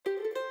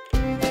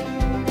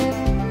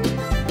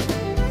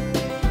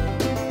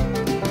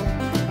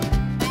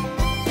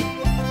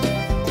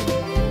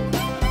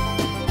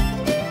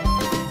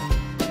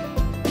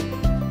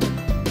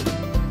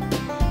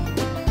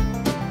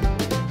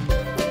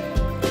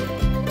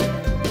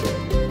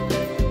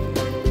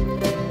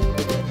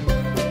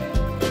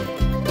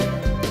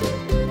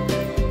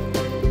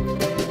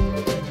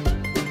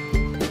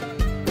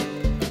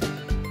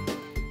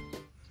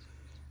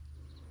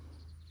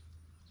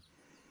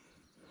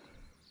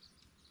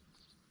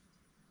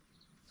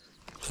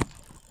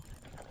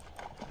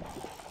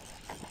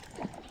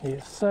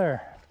Yes,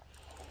 sir.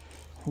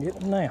 Get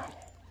them now.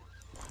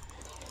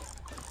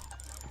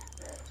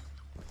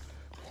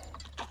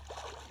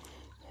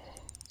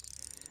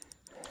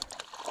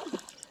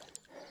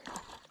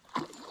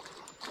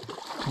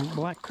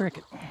 Black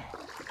cricket.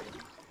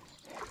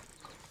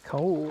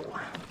 Coal.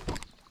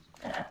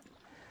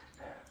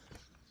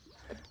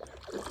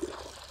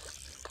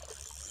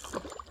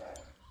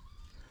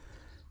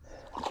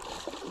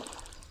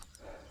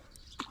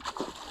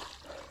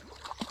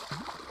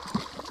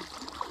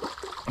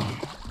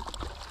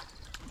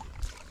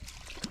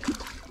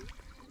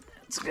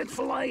 It's a good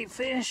fillet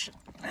fish.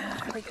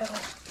 There we go.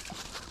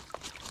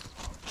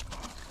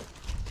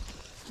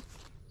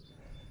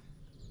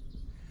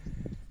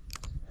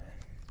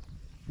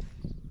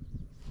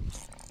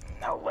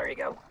 Oh, there you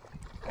go.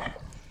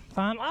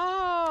 Fine.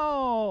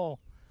 Oh!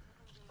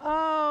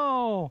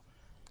 Oh!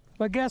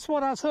 But guess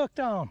what I was hooked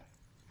on?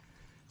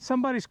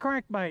 Somebody's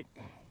crankbait.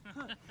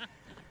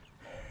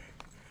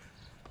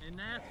 And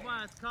that's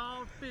why it's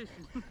called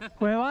fishing.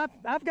 Well,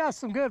 I've got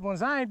some good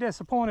ones. I ain't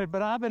disappointed,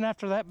 but I've been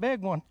after that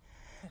big one.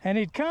 And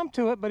he'd come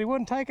to it, but he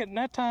wouldn't take it in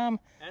that time.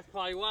 That's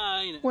probably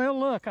why, ain't it? Well,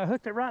 look, I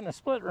hooked it right in the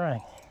split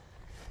ring.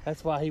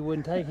 That's why he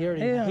wouldn't take it.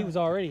 Yeah. He was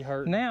already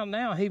hurt.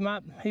 Now he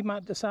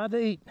might decide to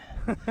eat.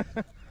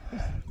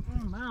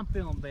 I'm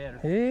feeling better.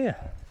 Yeah.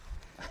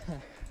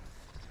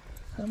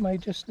 I may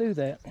just do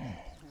that.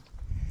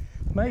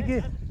 May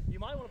get. You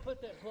might want to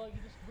put that plug you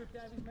just ripped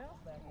out of his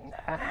mouth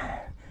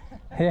back.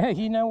 Yeah,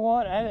 you know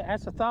what?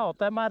 That's a thought.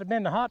 That might have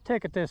been the hot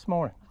ticket this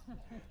morning.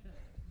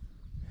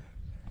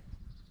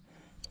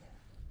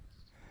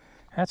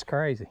 That's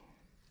crazy.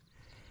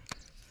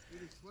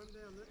 Did he swim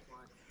down this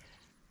way?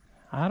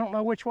 I don't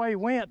know which way he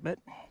went, but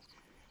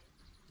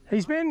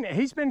he's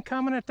been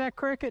coming at that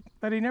cricket,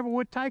 but he never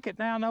would take it.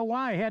 Now I know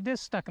why. He had this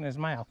stuck in his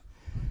mouth.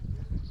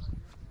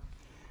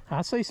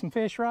 I see some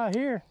fish right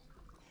here.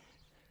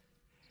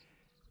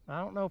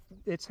 I don't know if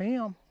it's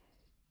him.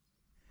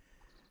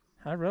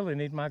 I really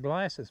need my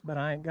glasses, but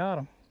I ain't got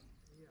them.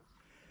 Yeah.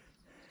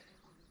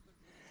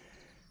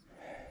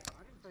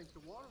 I didn't think the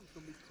water was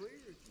going to be clear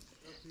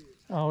up here.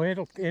 Oh,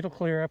 it'll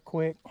clear up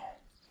quick. But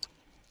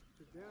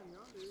down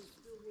yonder, it's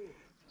still water.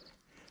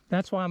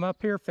 That's why I'm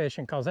up here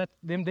fishing, because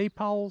them deep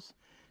holes,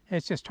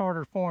 it's just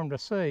harder for them to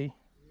see.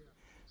 Yeah.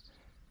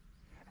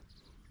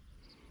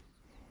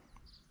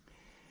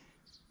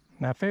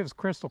 Now, if it was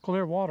crystal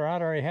clear water,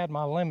 I'd already had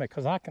my limit,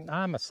 because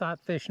I'm a sight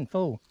fishing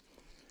fool.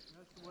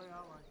 That's the way I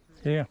like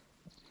fishing. Yeah.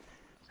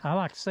 I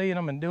like seeing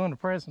them and doing the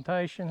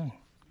presentation.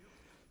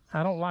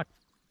 I don't like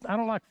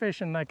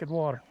fishing naked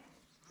water.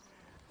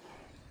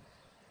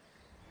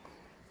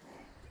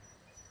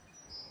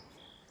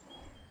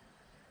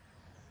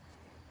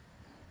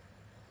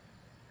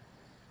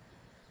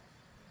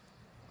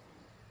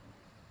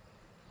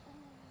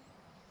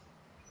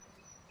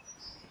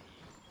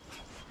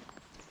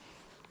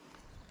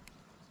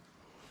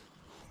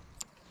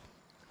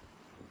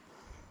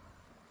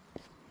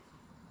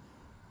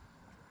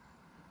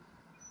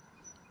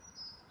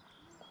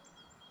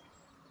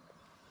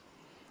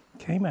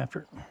 Came after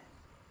it.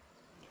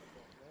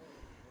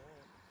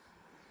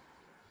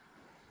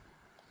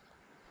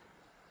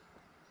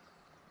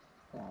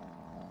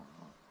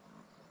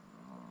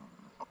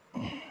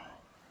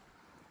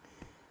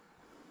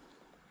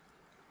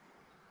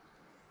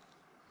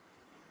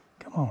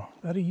 Come on,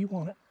 buddy, you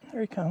want it.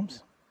 There he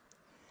comes.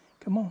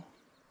 Come on.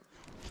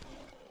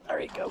 There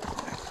you go.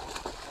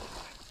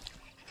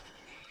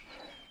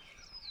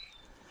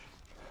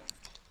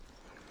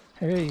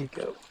 There you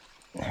go.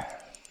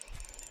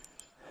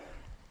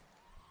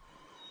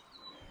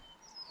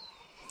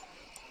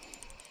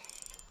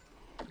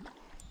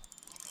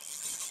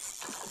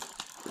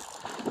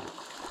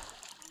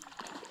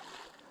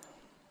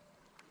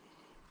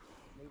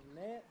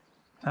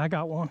 I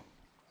got one.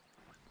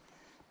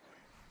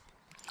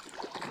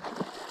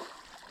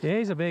 Yeah,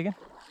 he's a big one.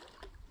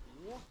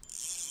 Yeah.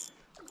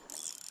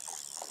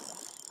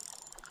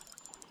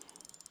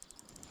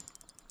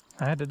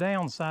 I had to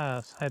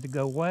downsize. I had to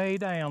go way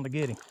down to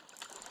get him.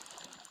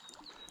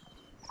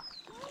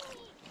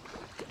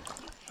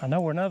 I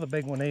know where another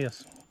big one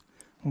is.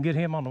 I'll get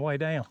him on the way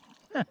down.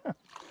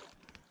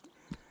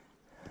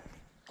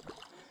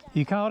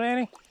 You caught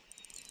any?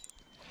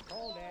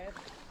 Call Dad.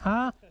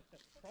 Huh?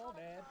 Call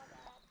Dad.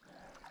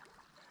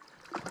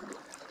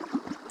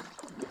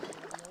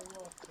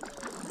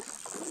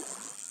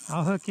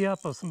 I'll hook you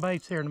up with some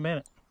baits here in a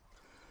minute.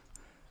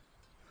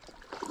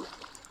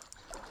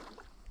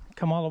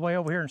 Come all the way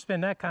over here and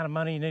spend that kind of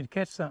money, you need to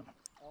catch something.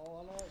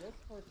 Oh, I know. This is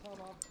the first time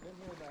I've been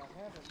here that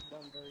I haven't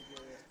done very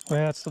good.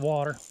 Well, that's the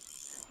water.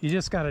 You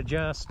just got to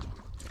adjust.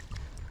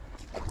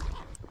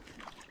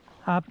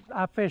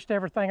 I fished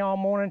everything all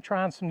morning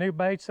trying some new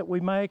baits that we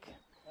make.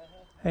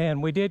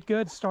 And we did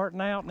good starting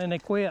out, and then they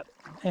quit.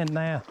 And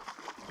now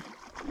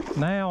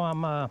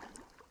I'm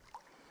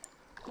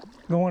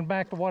going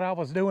back to what I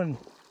was doing.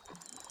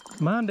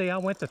 Monday, I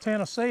went to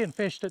Tennessee and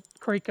fished a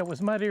creek that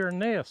was muddier than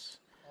this.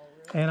 Oh,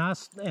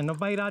 really? And the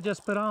bait I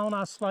just put on,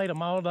 I slayed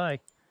them all day.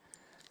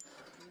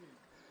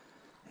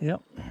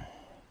 Yep.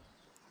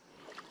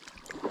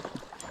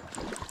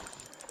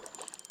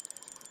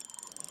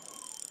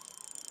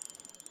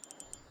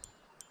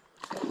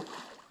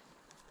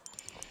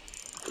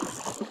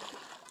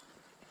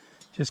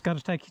 Just got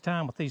to take your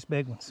time with these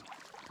big ones.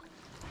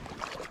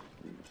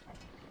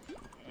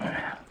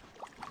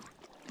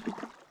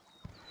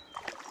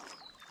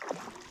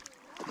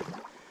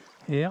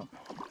 Yep.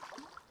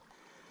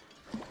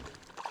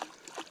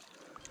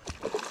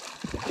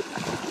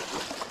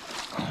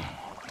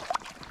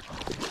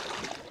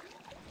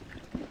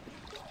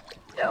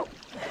 Yep.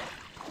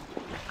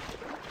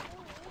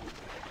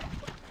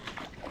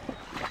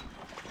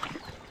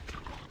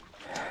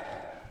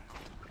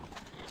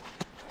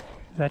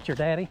 Is that your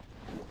daddy?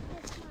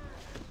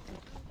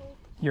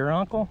 Your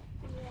uncle?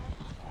 Yeah.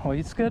 Well,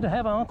 it's good to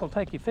have an uncle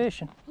take you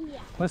fishing. Yeah.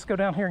 Let's go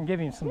down here and give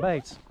him some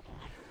baits.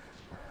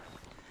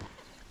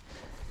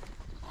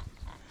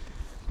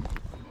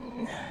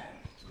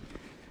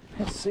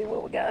 Let's see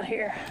what we got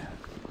here.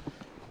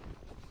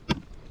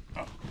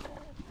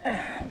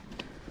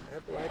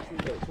 Appalachian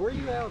Baits. Where are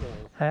you out of?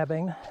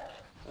 Habbing.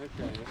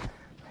 Okay.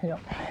 Yep.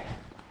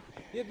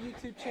 You have a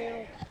YouTube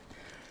channel?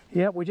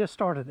 Yep, we just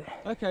started it.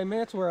 Okay, man,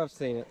 that's where I've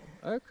seen it.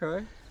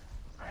 Okay.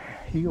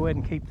 You go ahead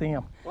and keep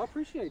them. Well, I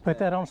appreciate Put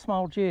that on a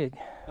small jig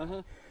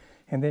Uh-huh.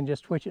 and then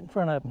just twitch it in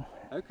front of them.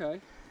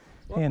 Okay.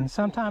 Well, And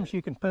sometimes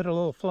you can put a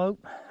little float,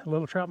 a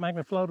little trout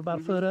magnet float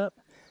about a foot up,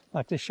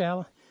 like this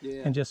shallow,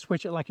 yeah. and just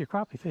switch it like you're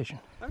crappie fishing.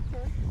 Okay.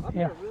 I've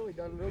Yeah. never really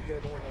done real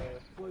good on a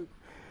fluke.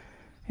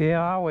 Yeah,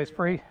 I always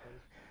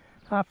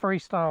I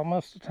freestyle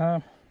most of the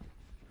time,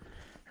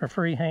 or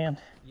freehand.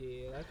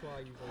 Yeah, that's what I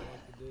usually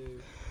like to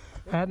do.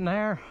 That in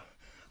there,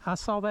 I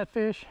saw that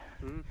fish.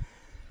 Mhm.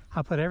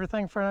 I put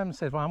everything in front of him and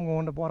said, well, I'm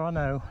going to what I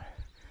know.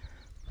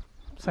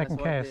 Second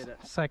That's what cast, did it.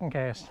 second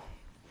cast.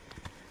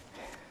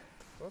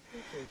 Well, I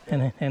appreciate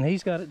that. And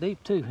he's got it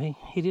deep too.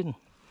 He didn't.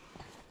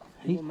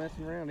 He wasn't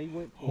messing around. He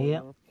went for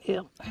Yep, it.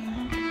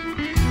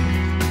 yep.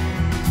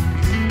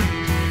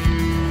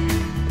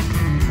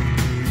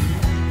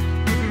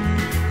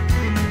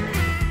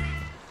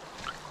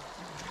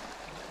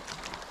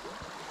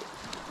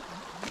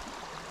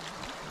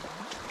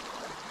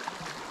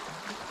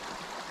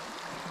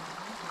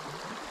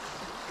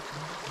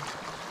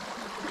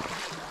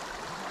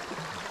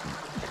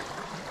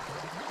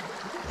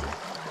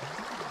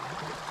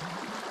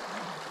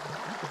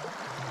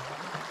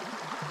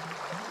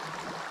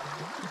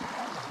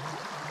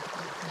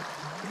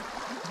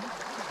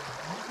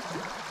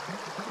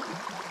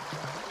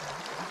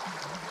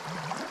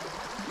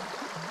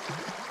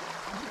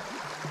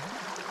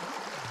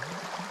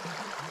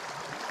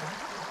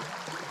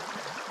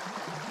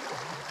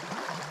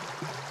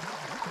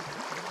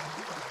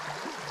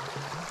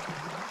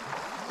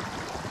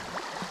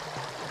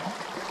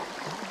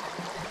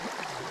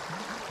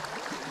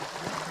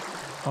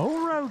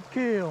 Oh,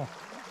 roadkill.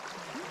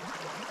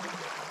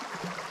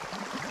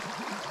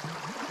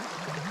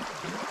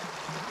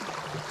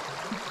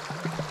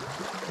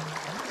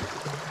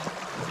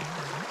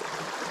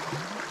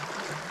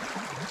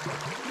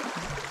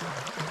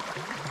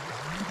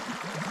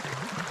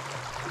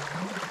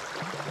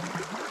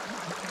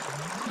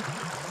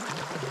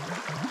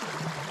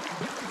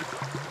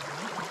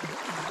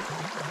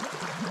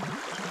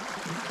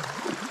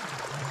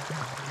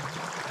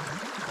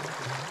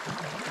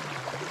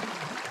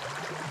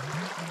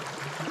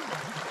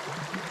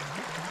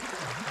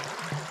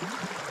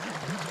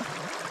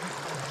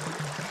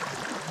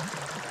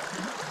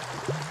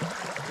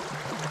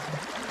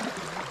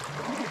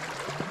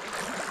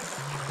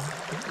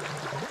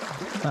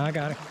 I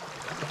got it.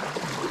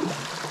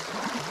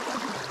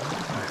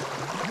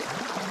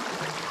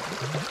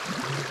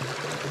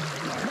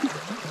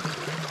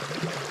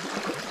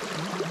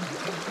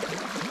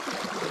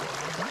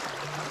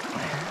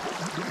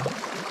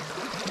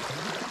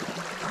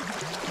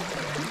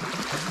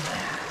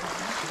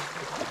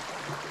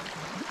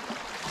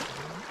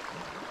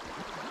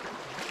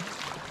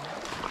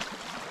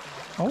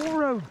 Old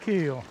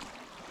roadkill.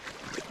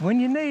 When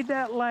you need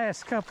that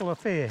last couple of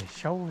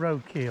fish, old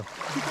roadkill.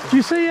 Did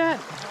you see that?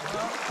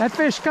 That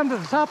fish come to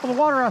the top of the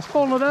water, I was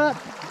pulling it up.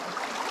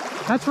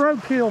 That's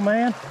roadkill,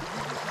 man.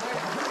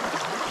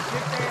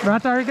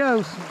 Right there he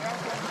goes.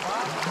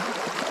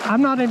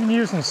 I'm not even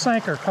using a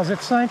sinker because it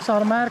sinks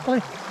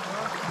automatically.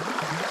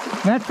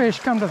 And that fish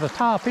come to the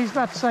top. He's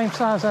about the same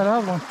size as that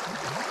other one.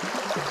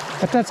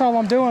 But that's all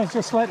I'm doing is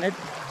just letting it,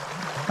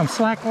 I'm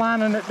slack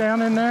lining it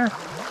down in there.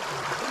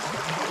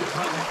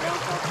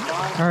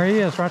 There he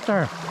is, right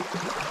there.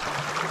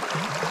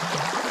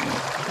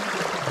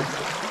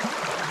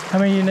 How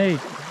many you need?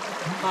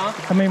 Huh?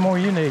 How many more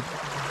you need?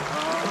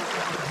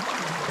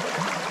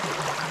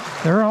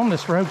 They're on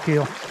this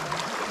roadkill.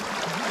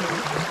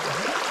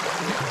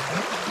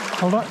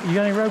 Hold on, you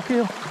got any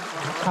roadkill?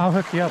 I'll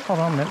hook you up, hold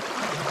on a minute.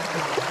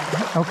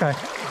 Okay.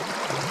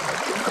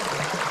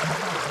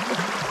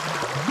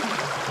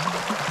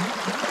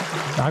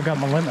 I've got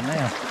my limit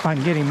now, if I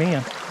can get him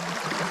in.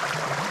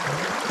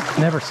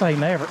 Never say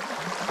never.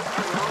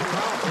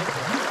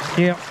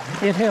 Yeah,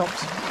 it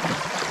helps.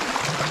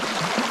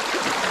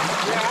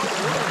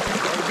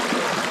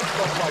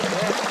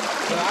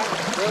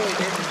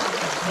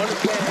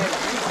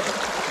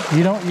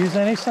 You don't use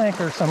any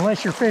sinkers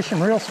unless you're fishing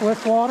real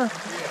swift water.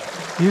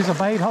 use a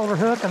bait holder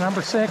hook, a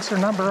number 6 or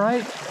number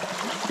 8.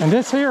 And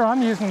this here,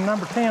 I'm using a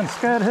number 10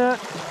 scud hook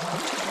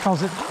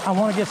because I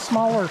want to get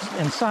smaller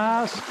in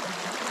size.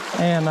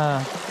 And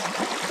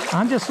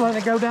I'm just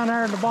letting it go down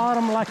there at the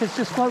bottom like it's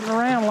just floating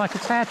around like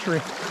it's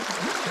hatchery.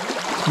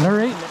 And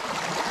they're eating it.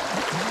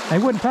 They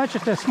wouldn't touch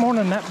it this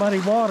morning in that muddy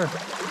water.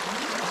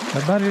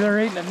 But buddy, they're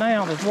eating it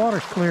now. The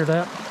water's cleared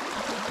up.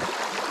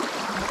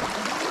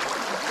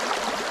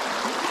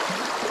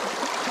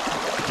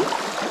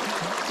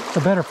 It's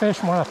a better fish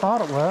than what I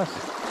thought it was.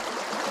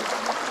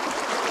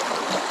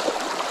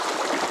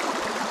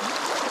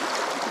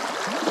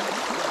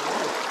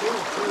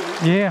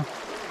 Yeah.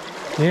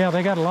 Yeah,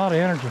 they got a lot of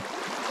energy.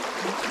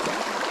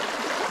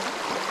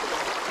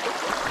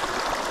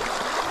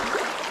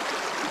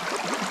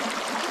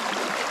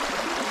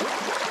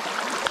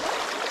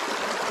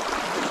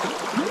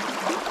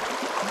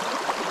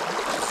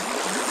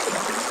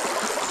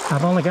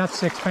 I've only got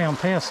 6-pound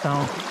test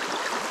on,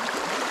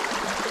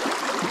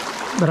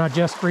 but I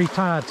just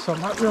retied, so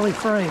I'm not really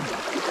afraid.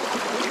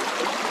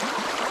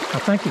 I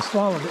think he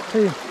swallowed it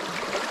too.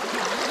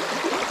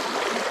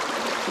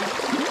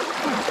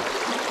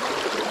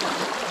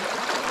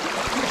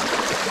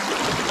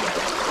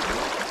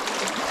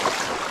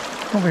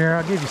 Over here,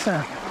 I'll give you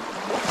some.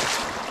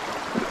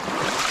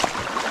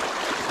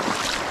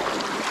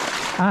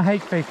 I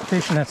hate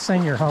fishing that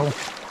senior hole.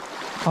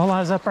 All I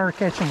was up there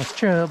catching was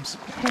chubs.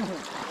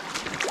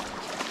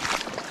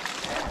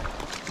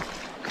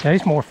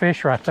 There's more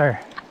fish right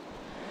there.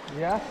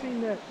 Yeah, I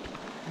seen that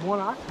one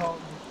I caught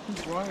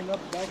just keep running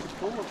up back and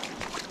forth.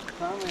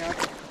 Finally, I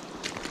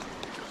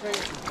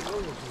changed some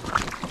lures.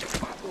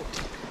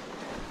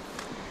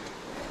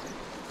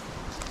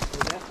 So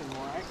that's a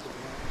more active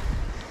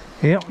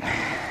one. Yep.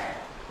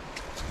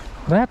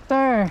 That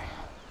there.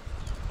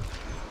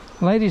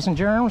 Ladies and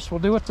germs, we'll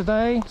do it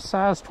today.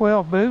 Size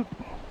 12 boot.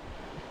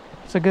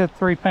 It's a good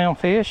 3-pound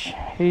fish,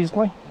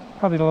 easily.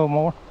 Probably a little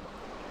more.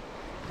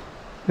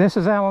 This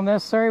is Alan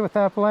Necessary with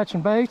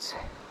Appalachian Baits.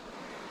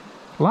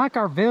 Like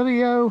our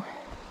video,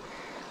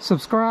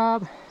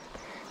 subscribe,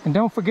 and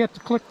don't forget to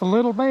click the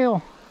little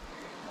bell.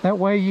 That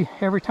way,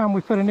 every time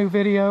we put a new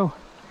video,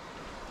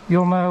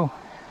 you'll know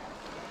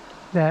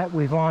that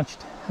we've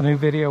launched a new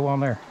video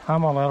on there.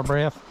 I'm all out of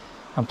breath.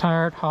 I'm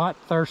tired, hot,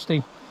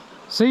 thirsty.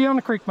 See you on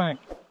the creek bank.